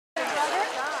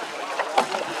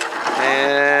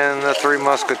And the Three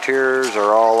Musketeers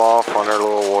are all off on their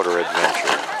little water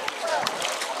adventure.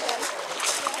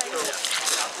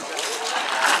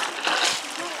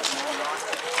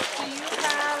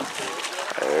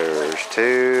 There's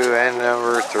 2 and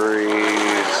number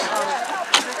 3s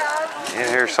in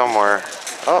here somewhere.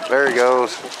 Oh, there he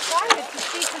goes.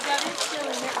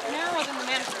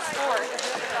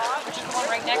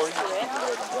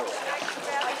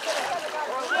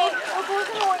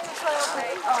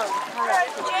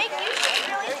 Jake, you should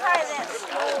really try this.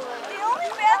 The only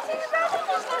bad thing about it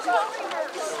is there's no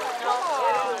reverse.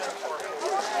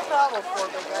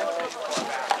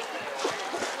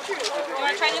 You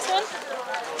want to try this one?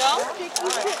 No?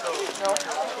 No.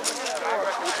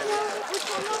 Which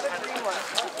one? The green one.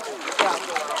 Yeah.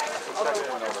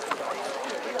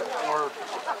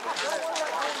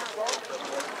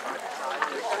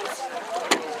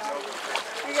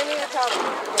 You're going to need a towel.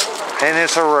 And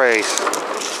it's a race.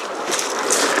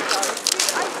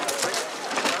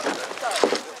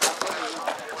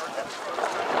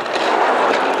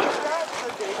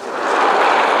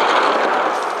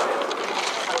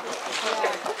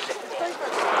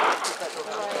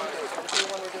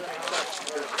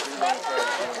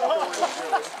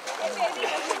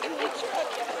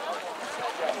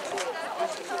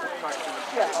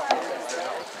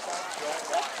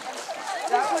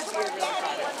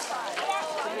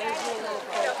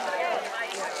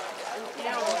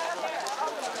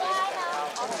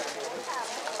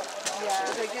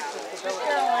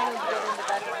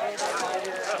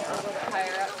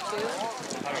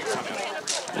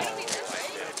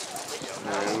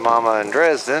 And Mama in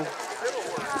Dresden.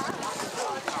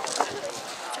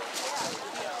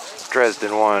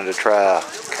 Dresden wanted to try a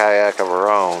kayak of her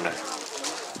own.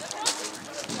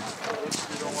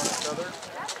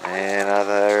 And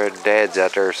her dad's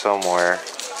out there somewhere.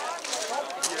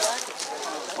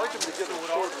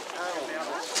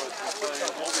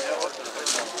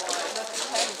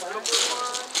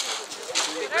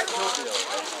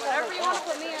 Whatever you want to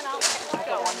put me in, I'll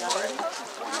go.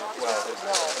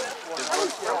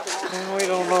 And we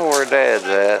don't know where Dad's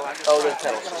at. Oh, the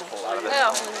pedals just pulled out of it.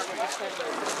 No.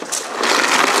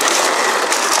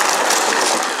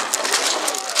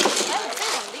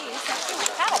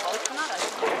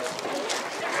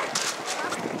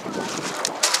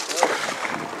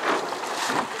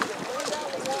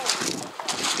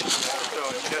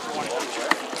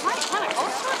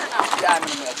 Yeah, I'm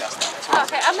going to adjust that.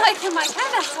 Okay, I'm like, am I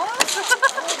kind of close?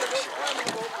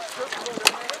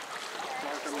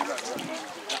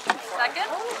 Second?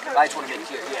 I just want to make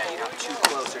sure, yeah, you're not too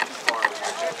close or too far.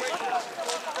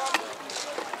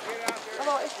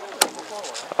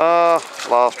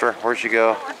 Lost her. Where'd she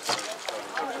go?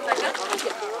 Second?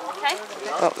 Okay.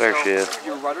 Oh, there she is.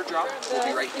 Your rudder drop will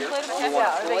be right here. You want to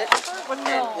pull it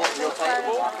and pull it real tight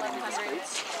and lock it into these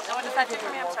plates. What does that do for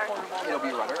me? I'm sorry. It'll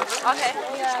be rudder. Okay. So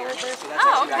that's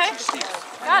Oh, what you okay. actually steer.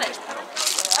 Got it.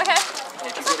 Okay.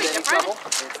 If you That'll be get any different. trouble,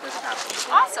 there's a paddle.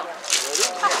 Awesome.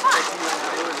 Have fun.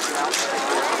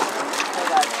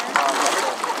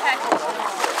 Okay.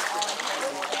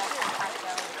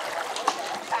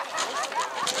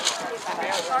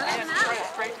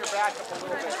 Straighten your back up a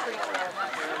little bit.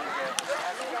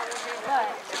 But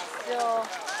still.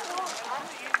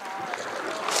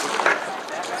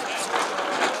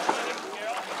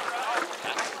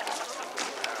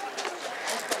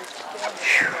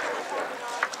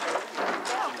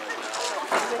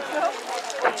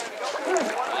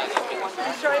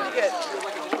 He's trying to get.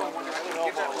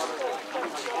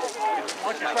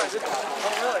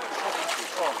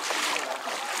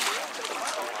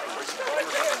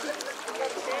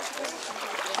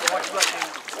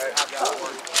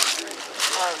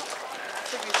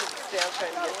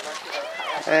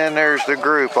 And there's the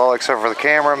group, all except for the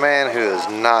cameraman, who is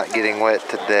not getting wet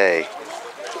today.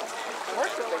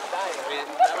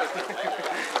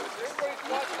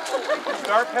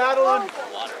 Start paddling.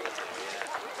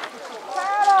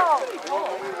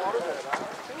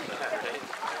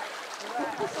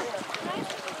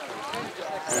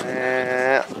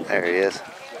 Yeah, there he is.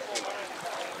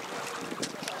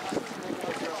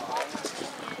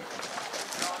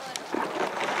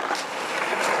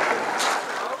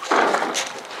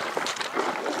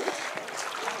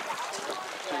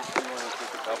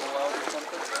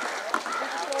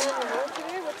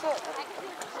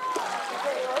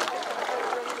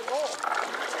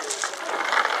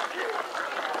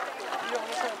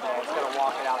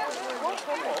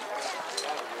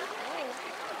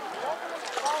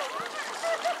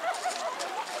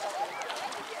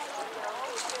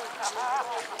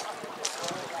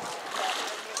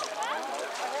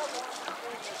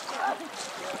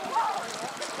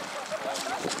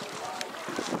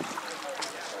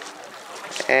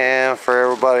 And for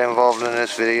everybody involved in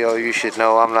this video, you should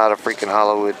know I'm not a freaking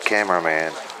Hollywood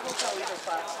cameraman.